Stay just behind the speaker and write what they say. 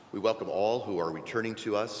We welcome all who are returning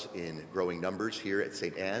to us in growing numbers here at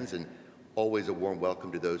St. Anne's, and always a warm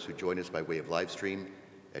welcome to those who join us by way of live stream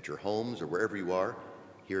at your homes or wherever you are,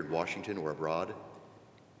 here in Washington or abroad.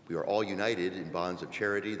 We are all united in bonds of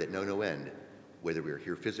charity that know no end, whether we are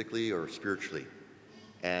here physically or spiritually.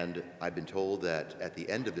 And I've been told that at the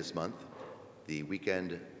end of this month, the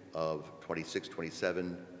weekend of 26,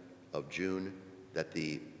 27 of June, that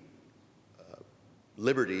the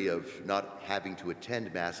liberty of not having to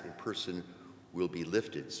attend Mass in person will be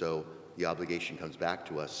lifted. So the obligation comes back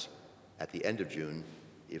to us at the end of June,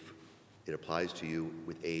 if it applies to you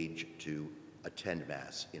with age, to attend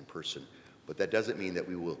Mass in person. But that doesn't mean that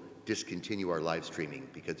we will discontinue our live streaming,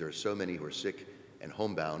 because there are so many who are sick and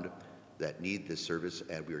homebound that need this service,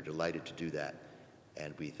 and we are delighted to do that.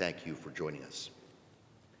 And we thank you for joining us.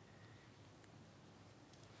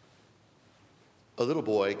 A little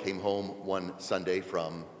boy came home one Sunday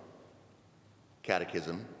from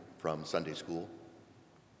catechism, from Sunday school,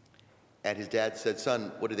 and his dad said,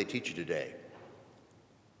 "Son, what did they teach you today?"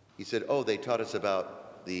 He said, "Oh, they taught us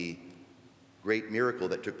about the great miracle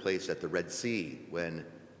that took place at the Red Sea when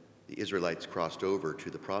the Israelites crossed over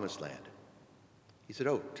to the Promised Land." He said,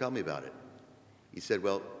 "Oh, tell me about it." He said,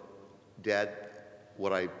 "Well, Dad,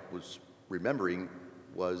 what I was remembering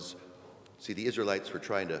was, see, the Israelites were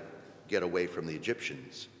trying to get away from the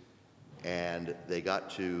Egyptians, and they got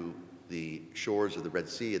to the shores of the Red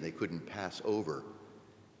Sea and they couldn't pass over,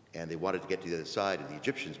 and they wanted to get to the other side, and the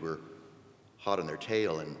Egyptians were hot on their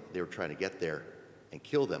tail and they were trying to get there and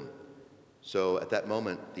kill them. So at that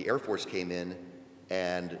moment, the Air Force came in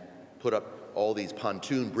and put up all these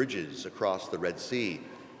pontoon bridges across the Red Sea,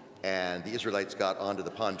 and the Israelites got onto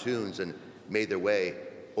the pontoons and made their way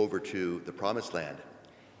over to the Promised Land.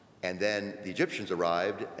 And then the Egyptians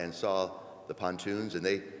arrived and saw the pontoons, and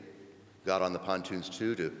they got on the pontoons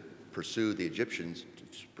too to pursue the Egyptians,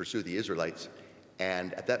 to pursue the Israelites.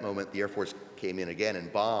 And at that moment, the Air Force came in again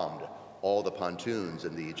and bombed all the pontoons,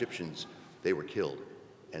 and the Egyptians, they were killed.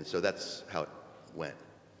 And so that's how it went.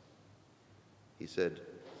 He said,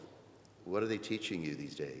 "What are they teaching you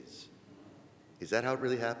these days? Is that how it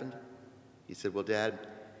really happened?" He said, "Well, Dad,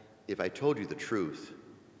 if I told you the truth,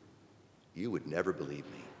 you would never believe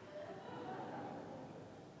me."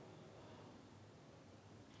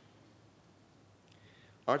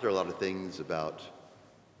 Aren't there a lot of things about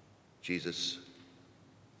Jesus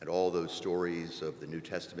and all those stories of the New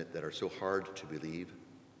Testament that are so hard to believe?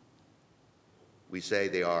 We say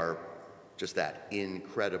they are just that,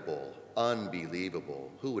 incredible, unbelievable.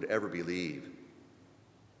 Who would ever believe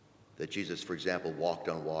that Jesus, for example, walked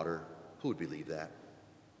on water? Who would believe that?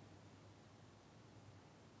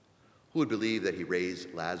 Who would believe that he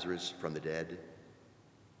raised Lazarus from the dead?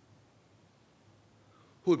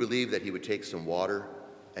 Who would believe that he would take some water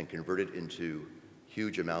and convert it into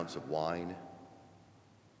huge amounts of wine,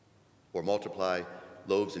 or multiply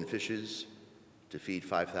loaves and fishes to feed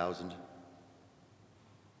 5,000?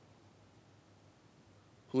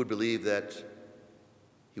 Who would believe that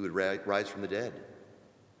he would rise from the dead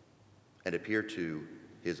and appear to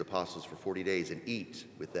his apostles for 40 days and eat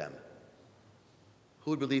with them?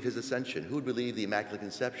 Who would believe his ascension? Who would believe the Immaculate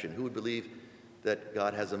Conception? Who would believe that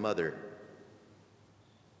God has a mother?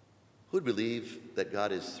 Who would believe that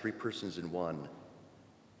God is three persons in one?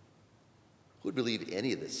 Who would believe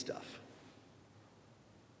any of this stuff?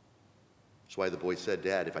 That's why the boy said,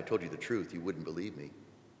 "Dad, if I told you the truth, you wouldn't believe me.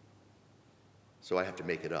 So I have to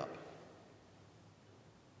make it up."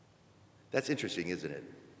 That's interesting, isn't it?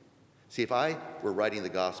 See, if I were writing the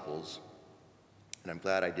Gospels, and I'm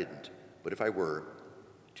glad I didn't, but if I were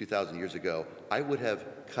 2,000 years ago, I would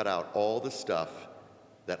have cut out all the stuff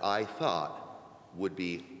that I thought would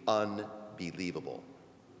be unbelievable.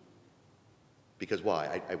 Because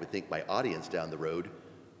why? I would think my audience down the road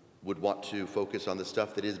would want to focus on the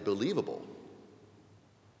stuff that is believable.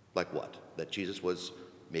 Like what? That Jesus was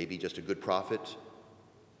maybe just a good prophet.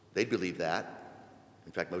 They'd believe that.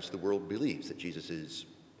 In fact, most of the world believes that Jesus is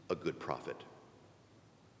a good prophet,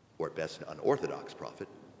 or at best, an unorthodox prophet.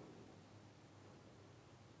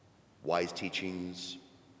 Wise teachings,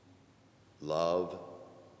 love,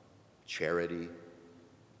 charity,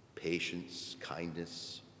 patience,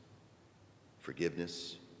 kindness,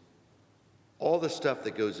 forgiveness, all the stuff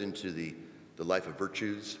that goes into the life of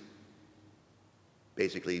virtues,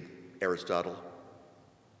 basically Aristotle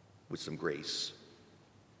with some grace.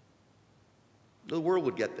 The world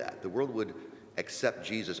would get that. The world would accept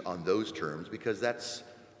Jesus on those terms, because that's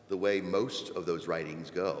the way most of those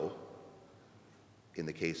writings go in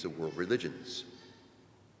the case of world religions.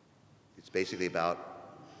 It's basically about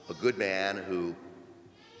a good man who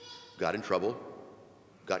got in trouble,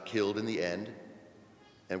 got killed in the end,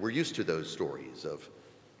 And we're used to those stories of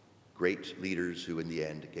great leaders who in the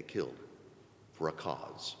end get killed for a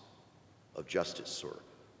cause of justice or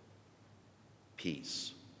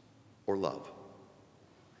peace or love.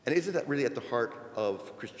 And isn't that really at the heart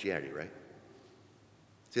of Christianity, right?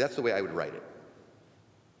 See, that's the way I would write it.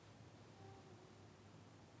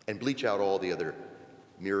 And bleach out all the other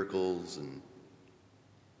miracles and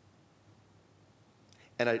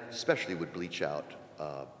I especially would bleach out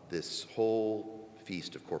this whole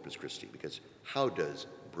feast of Corpus Christi, because how does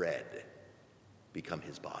bread become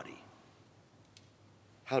his body?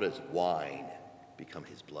 How does wine become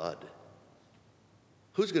his blood?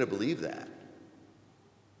 Who's going to believe that?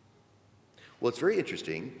 Well, it's very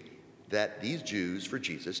interesting that these Jews for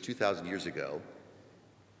Jesus 2,000 years ago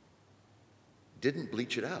didn't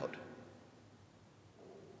bleach it out.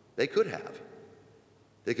 They could have.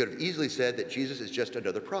 They could have easily said that Jesus is just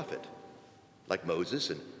another prophet, like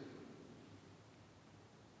Moses and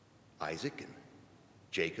Isaac and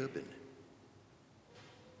Jacob and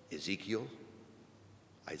Ezekiel,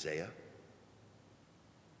 Isaiah.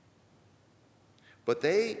 But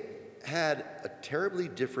they had a terribly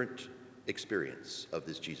different experience of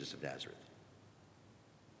this Jesus of Nazareth.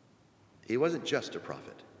 He wasn't just a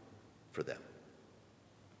prophet for them.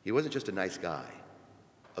 He wasn't just a nice guy,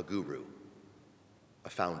 a guru, a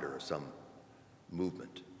founder of some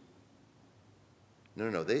movement.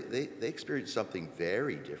 No. They experienced something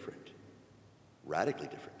very different, radically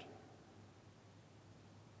different.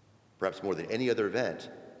 Perhaps more than any other event,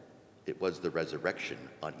 it was the resurrection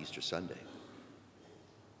on Easter Sunday.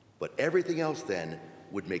 But everything else then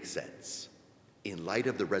would make sense. In light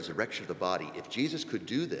of the resurrection of the body, if Jesus could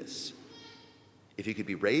do this, if he could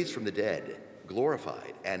be raised from the dead,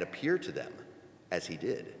 glorified, and appear to them as he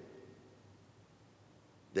did,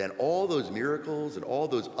 then all those miracles and all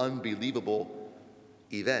those unbelievable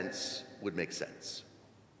events would make sense.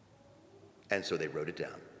 And so they wrote it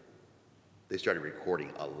down. They started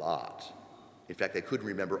recording a lot. In fact, they couldn't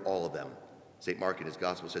remember all of them. St. Mark in his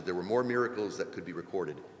gospel said there were more miracles that could be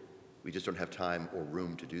recorded. We just don't have time or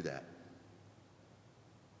room to do that.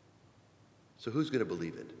 So who's going to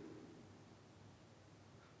believe it?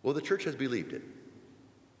 Well, the church has believed it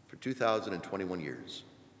for 2,021 years.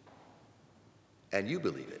 And you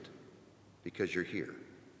believe it because you're here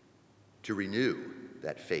to renew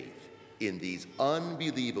that faith in these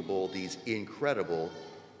unbelievable, these incredible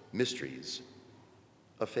mysteries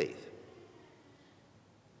of faith.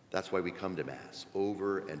 That's why we come to Mass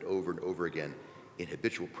over and over and over again in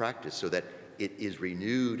habitual practice, so that it is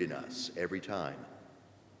renewed in us every time.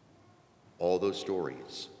 All those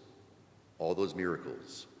stories, all those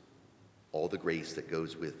miracles, all the grace that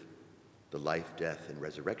goes with the life, death, and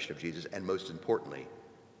resurrection of Jesus, and most importantly,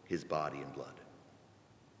 his body and blood.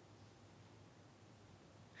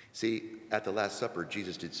 See, at the Last Supper,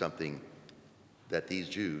 Jesus did something that these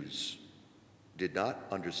Jews did not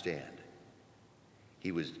understand.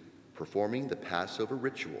 He was performing the Passover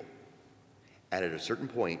ritual, and at a certain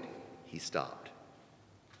point, he stopped.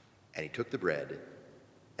 And he took the bread,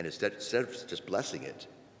 and instead of just blessing it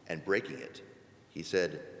and breaking it, he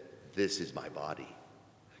said, "This is my body."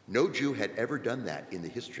 No Jew had ever done that in the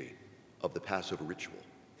history of the Passover ritual.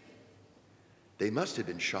 They must have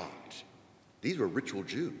been shocked. These were ritual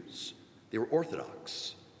Jews. They were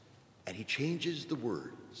Orthodox. And he changes the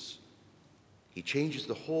words. He changes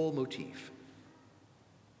the whole motif.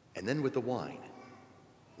 And then with the wine,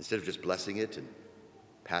 instead of just blessing it and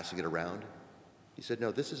passing it around, he said,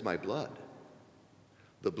 "No, this is my blood.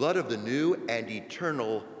 The blood of the new and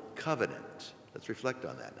eternal covenant." Let's reflect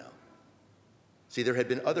on that now. See, there had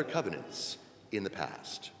been other covenants in the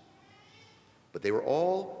past, but they were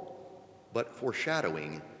all but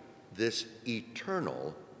foreshadowing this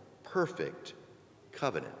eternal, perfect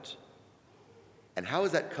covenant. And how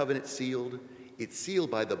is that covenant sealed? It's sealed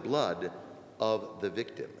by the blood of the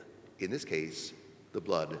victim. In this case, the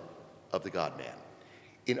blood of the God-man.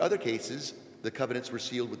 In other cases, the covenants were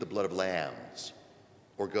sealed with the blood of lambs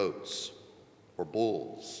or goats or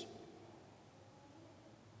bulls.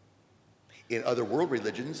 In other world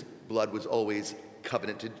religions, blood was always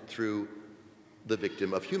covenanted through the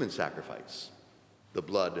victim of human sacrifice, the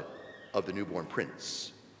blood of the newborn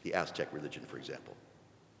prince, the Aztec religion, for example.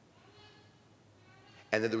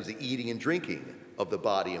 And then there was the eating and drinking of the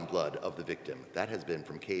body and blood of the victim. That has been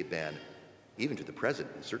from caveman even to the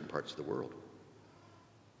present in certain parts of the world.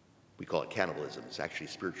 We call it cannibalism. It's actually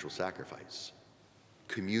spiritual sacrifice,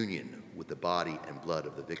 communion with the body and blood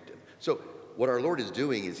of the victim. So what our Lord is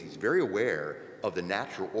doing is he's very aware of the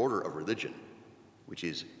natural order of religion, which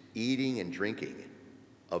is eating and drinking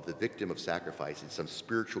of the victim of sacrifice in some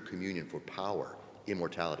spiritual communion for power,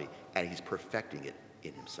 immortality, and he's perfecting it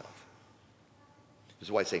in himself. This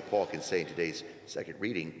is why St. Paul can say in today's second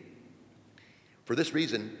reading, "For this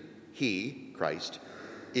reason, he, Christ,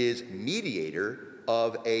 is mediator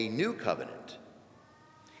of a new covenant,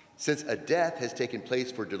 since a death has taken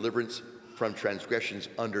place for deliverance from transgressions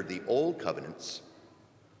under the old covenants.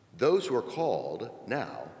 Those who are called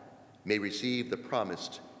now may receive the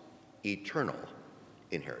promised eternal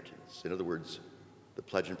inheritance." In other words, the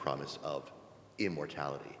pledge and promise of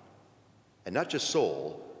immortality. And not just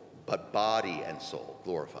soul, but body and soul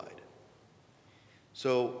glorified.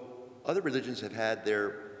 So other religions have had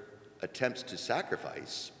their attempts to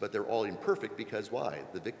sacrifice, but they're all imperfect because why?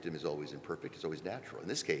 The victim is always imperfect, it's always natural. In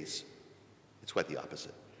this case, it's quite the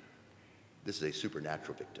opposite. This is a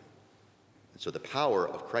supernatural victim. And so the power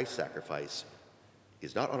of Christ's sacrifice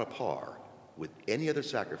is not on a par with any other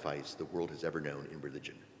sacrifice the world has ever known in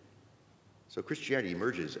religion. So Christianity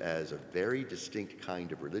emerges as a very distinct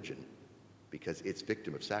kind of religion because its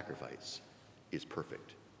victim of sacrifice is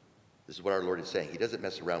perfect. This is what our Lord is saying. He doesn't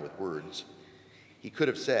mess around with words. He could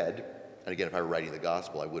have said, and again, if I were writing the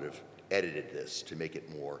gospel, I would have edited this to make it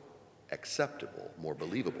more acceptable, more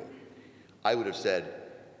believable. I would have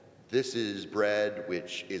said, "This is bread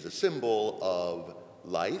which is a symbol of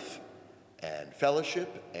life and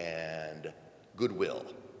fellowship and goodwill.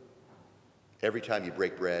 Every time you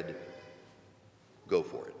break bread, go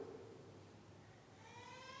for it."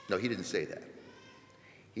 No, he didn't say that.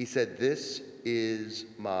 He said, "This is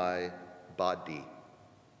my body."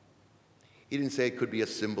 He didn't say it could be a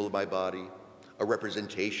symbol of my body, a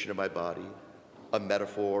representation of my body, a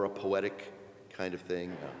metaphor, a poetic kind of thing.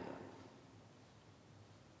 No.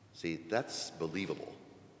 See, that's believable.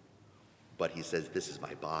 But he says, "This is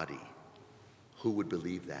my body." Who would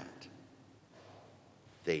believe that?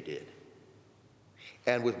 They did.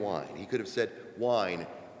 And with wine, he could have said wine,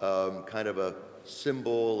 kind of a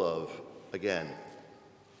symbol of, again,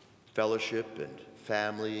 fellowship and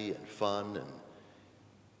family and fun and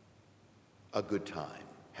a good time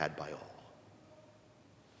had by all.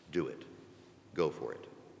 Do it. Go for it.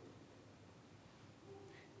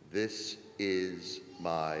 "This is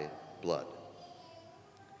my blood."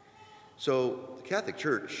 So the Catholic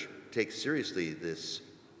Church takes seriously this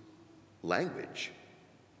language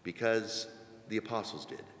because the apostles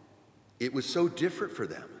did. It was so different for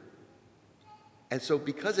them. And so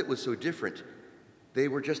because it was so different, they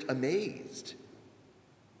were just amazed.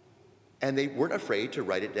 And they weren't afraid to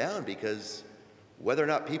write it down because whether or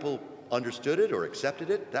not people understood it or accepted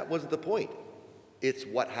it, that wasn't the point. It's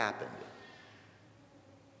what happened.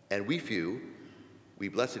 And we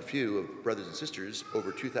blessed few of brothers and sisters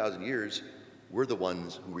over 2,000 years, we're the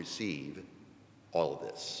ones who receive all of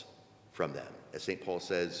this from them. As St. Paul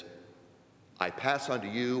says, "I pass on to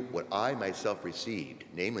you what I myself received,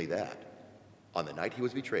 namely that on the night he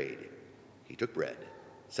was betrayed, he took bread,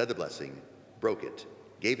 said the blessing, broke it,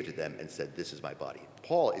 gave it to them, and said, 'This is my body.'"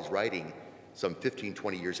 Paul is writing some 15,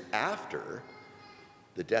 20 years after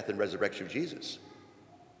the death and resurrection of Jesus.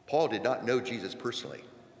 Paul did not know Jesus personally.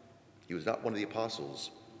 He was not one of the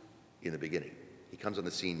apostles in the beginning. He comes on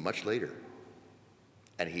the scene much later,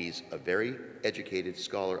 and he's a very educated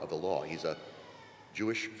scholar of the law. He's a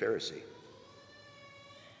Jewish Pharisee.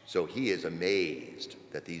 So he is amazed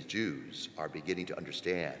that these Jews are beginning to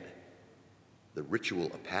understand the ritual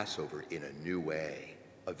of Passover in a new way,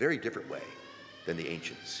 a very different way than the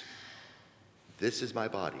ancients. "This is my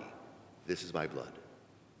body, this is my blood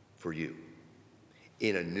for you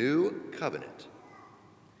in a new covenant."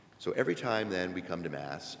 So every time then we come to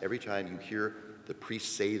Mass, every time you hear the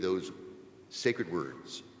priest say those sacred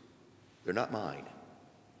words, they're not mine,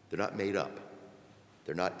 they're not made up,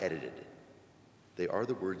 they're not edited. They are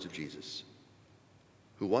the words of Jesus,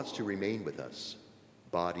 who wants to remain with us,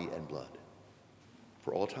 body and blood,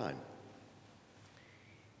 for all time.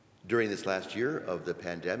 During this last year of the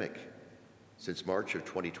pandemic, since March of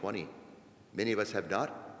 2020, many of us have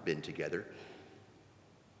not been together.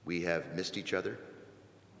 We have missed each other.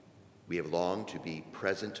 We have longed to be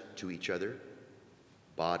present to each other,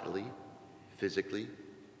 bodily, physically,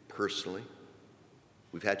 personally.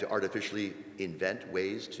 We've had to artificially invent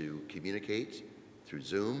ways to communicate through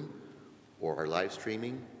Zoom or our live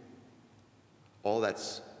streaming. All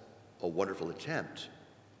that's a wonderful attempt,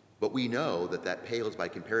 but we know that that pales by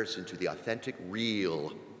comparison to the authentic,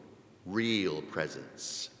 real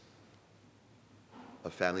presence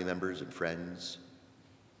of family members and friends.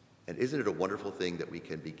 And isn't it a wonderful thing that we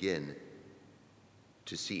can begin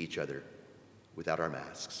to see each other without our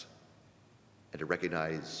masks and to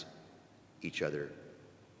recognize each other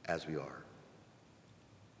as we are,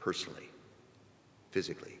 personally,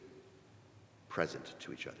 physically, present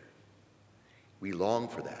to each other. We long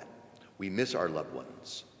for that. We miss our loved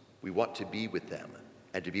ones. We want to be with them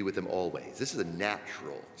and to be with them always. This is a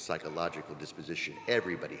natural psychological disposition.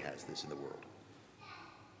 Everybody has this in the world.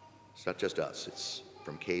 It's not just us. It's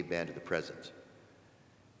from caveman to the present.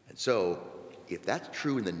 And so, if that's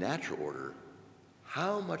true in the natural order,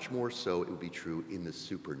 how much more so it would be true in the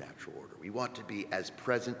supernatural order? We want to be as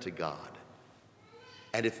present to God.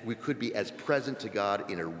 And if we could be as present to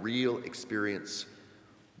God in a real experience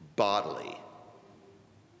bodily,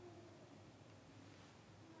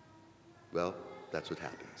 well, that's what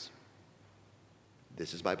happens.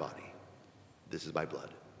 This is my body. This is my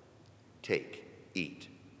blood. Take, eat,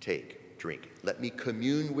 take, drink. Let me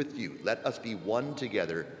commune with you. Let us be one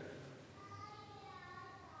together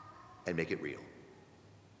and make it real.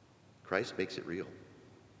 Christ makes it real.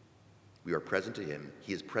 We are present to him.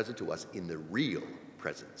 He is present to us in the real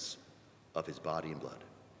presence of his body and blood.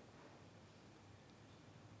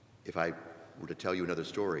 If I were to tell you another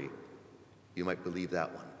story, you might believe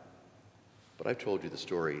that one. But I've told you the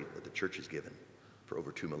story that the church has given for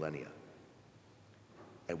over 2 millennia.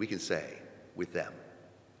 And we can say with them,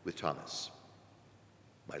 with Thomas,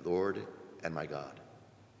 my Lord and my God,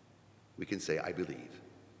 we can say, I believe,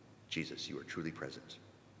 Jesus, you are truly present.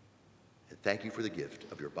 And thank you for the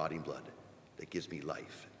gift of your body and blood that gives me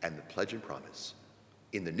life and the pledge and promise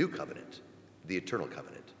in the new covenant, the eternal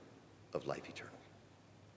covenant of life eternal.